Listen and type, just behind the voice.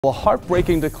A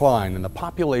heartbreaking decline in the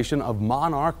population of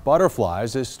monarch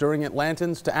butterflies is stirring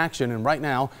Atlantans to action, and right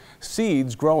now,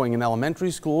 seeds growing in elementary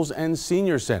schools and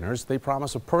senior centers. They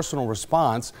promise a personal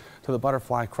response to the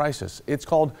butterfly crisis. It's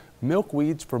called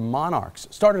Milkweeds for Monarchs,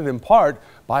 started in part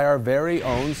by our very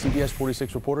own CBS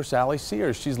 46 reporter Sally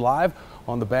Sears. She's live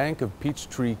on the bank of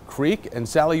Peachtree Creek. And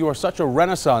Sally, you are such a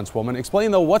Renaissance woman. Explain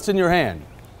though, what's in your hand?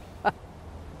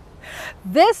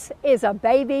 This is a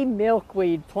baby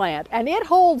milkweed plant, and it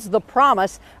holds the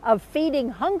promise of feeding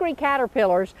hungry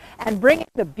caterpillars and bringing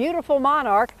the beautiful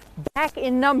monarch back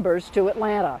in numbers to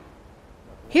Atlanta.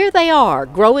 Here they are,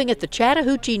 growing at the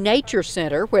Chattahoochee Nature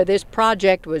Center where this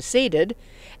project was seeded,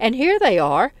 and here they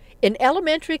are in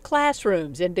elementary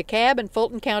classrooms in DeKalb and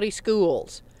Fulton County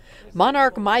schools.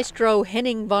 Monarch maestro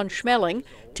Henning von Schmeling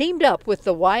teamed up with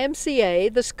the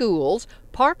YMCA, the schools,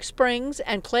 Park Springs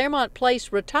and Claremont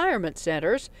Place retirement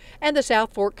centers, and the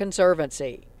South Fork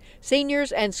Conservancy.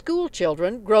 Seniors and school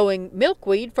children growing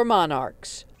milkweed for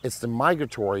monarchs. It's the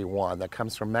migratory one that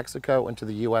comes from Mexico into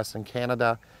the U.S. and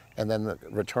Canada and then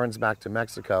returns back to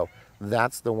Mexico.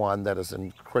 That's the one that is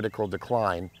in critical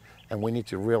decline, and we need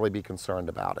to really be concerned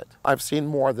about it. I've seen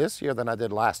more this year than I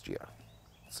did last year.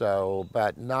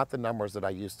 But not the numbers that I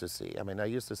used to see. I mean, I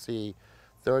used to see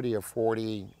 30 or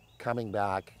 40 coming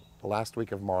back the last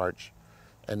week of March,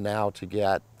 and now to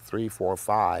get 3, 4,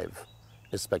 5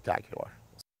 is spectacular.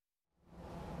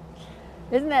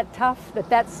 Isn't that tough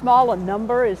that small a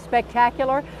number is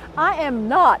spectacular? I am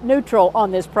not neutral on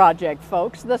this project,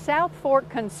 folks. The South Fork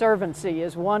Conservancy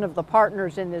is one of the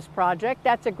partners in this project.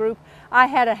 That's a group I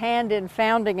had a hand in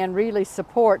founding and really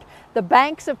support. The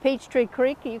banks of Peachtree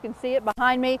Creek, you can see it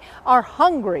behind me, are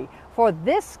hungry for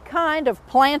this kind of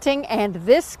planting and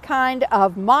this kind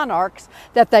of monarchs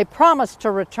that they promised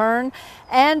to return.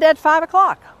 And at 5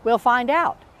 o'clock, we'll find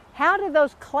out. How do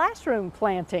those classroom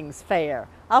plantings fare?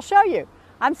 I'll show you.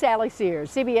 I'm Sally Sears,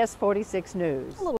 CBS 46 News.